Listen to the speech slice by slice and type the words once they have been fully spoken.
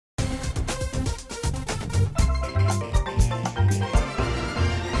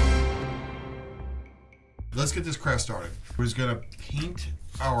let's get this craft started. We're just gonna paint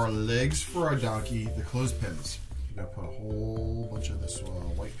our legs for our donkey, the clothespins. We're gonna put a whole bunch of this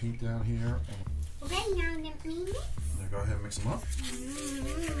white paint down here. Okay, now I'm gonna mix. Now go ahead and mix them up.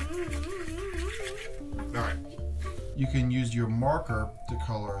 Alright. You can use your marker to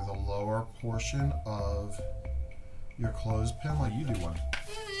color the lower portion of your clothespin like you do one.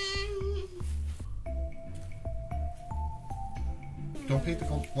 Don't paint the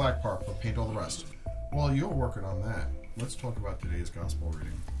black part, but paint all the rest. While you're working on that, let's talk about today's gospel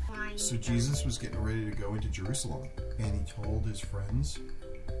reading. So Jesus was getting ready to go into Jerusalem, and he told his friends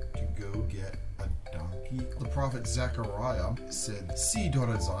to go get a donkey. The prophet Zechariah said, "See,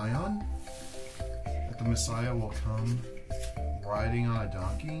 daughter Zion, that the Messiah will come riding on a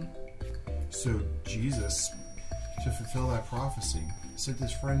donkey." So Jesus, to fulfill that prophecy, sent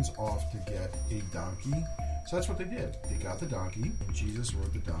his friends off to get a donkey. So that's what they did. They got the donkey, and Jesus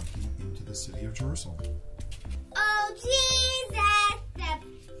rode the donkey into the city of Jerusalem. Oh, Jesus,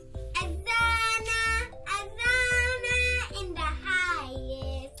 Hosanna, Hosanna in the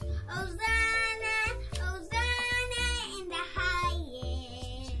highest. Hosanna, Hosanna in the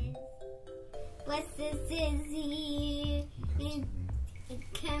highest. Blessed is he.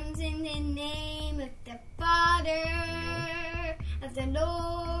 It comes in the name of the Father, of the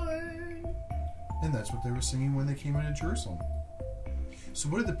Lord. And that's what they were singing when they came into Jerusalem. So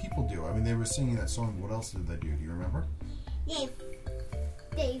what did the people do? I mean, they were singing that song. What else did they do? Do you remember?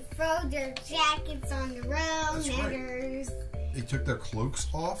 They throw their jackets on the road. That's right. They took their cloaks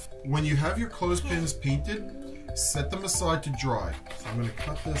off. When you have your clothespins painted, set them aside to dry. So I'm going to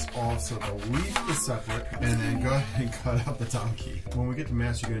cut this off so the leaf is separate, and then go ahead and cut out the donkey. When we get to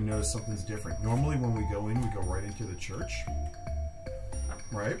Mass, you're going to notice something's different. Normally when we go in, we go right into the church,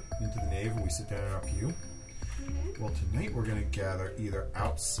 right? Into the nave, and we sit down in our pew. Well, tonight we're going to gather either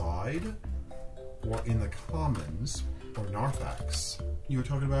outside or in the commons or narthex. You were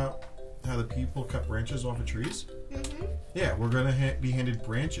talking about how the people cut branches off of trees? Yeah, we're going to be handed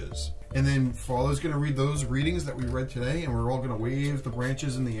branches. And then Father's going to read those readings that we read today, and we're all going to wave the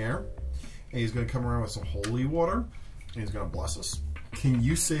branches in the air. And he's going to come around with some holy water, and he's going to bless us. Can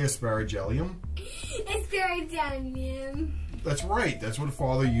you say asparagelium? Asparagelium. That's right. That's what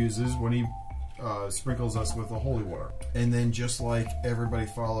Father uses when he sprinkles us with the holy water. And then just like everybody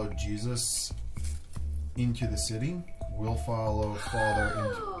followed Jesus into the city, we'll follow Father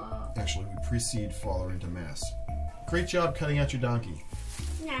into... Actually, we precede Father into Mass. Great job cutting out your donkey.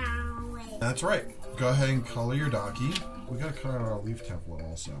 No, wait. That's right. Go ahead and color your donkey. We gotta cut out our leaf template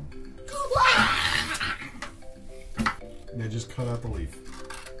also. Yeah, just cut out the leaf.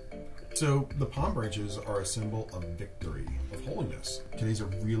 So the palm branches are a symbol of victory, of holiness. Today's a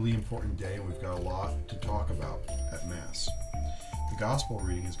really important day, and we've got a lot to talk about at Mass. The gospel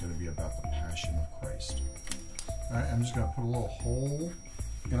reading is going to be about the Passion of Christ. All right, I'm just going to put a little hole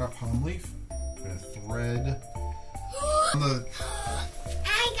in our palm leaf. I'm going to thread on the...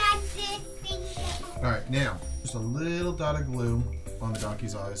 I got this thing. All right, now, just a little dot of glue on the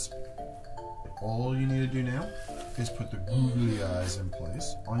donkey's eyes. All you need to do now is put the googly eyes in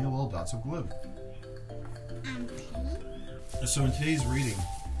place on your little dots of glue. So in today's reading,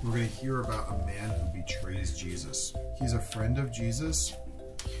 we're going to hear about a man who betrays Jesus. He's a friend of Jesus.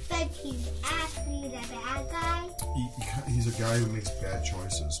 But he's actually the bad guy. He's a guy who makes bad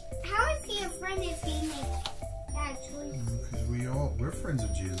choices. How is he a friend if he makes bad choices? Because we're friends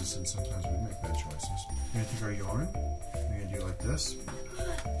of Jesus, and sometimes we make bad choices. We're going to take our yarn. We're going to do it like this.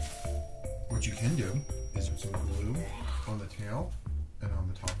 What you can do is put some glue on the tail and on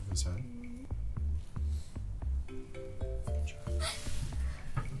the top of his head.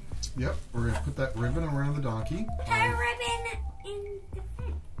 Yep, we're going to put that ribbon around the donkey. Put a ribbon in the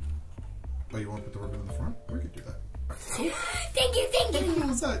front. Oh, you want to put the ribbon in the front? We could do that. Thank you.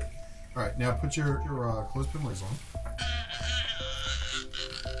 What's that? All right, now put your clothespin legs on.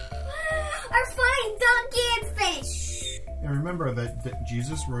 Our flying donkey and fish. And remember that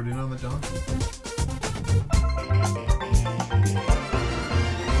Jesus rode in on the donkey.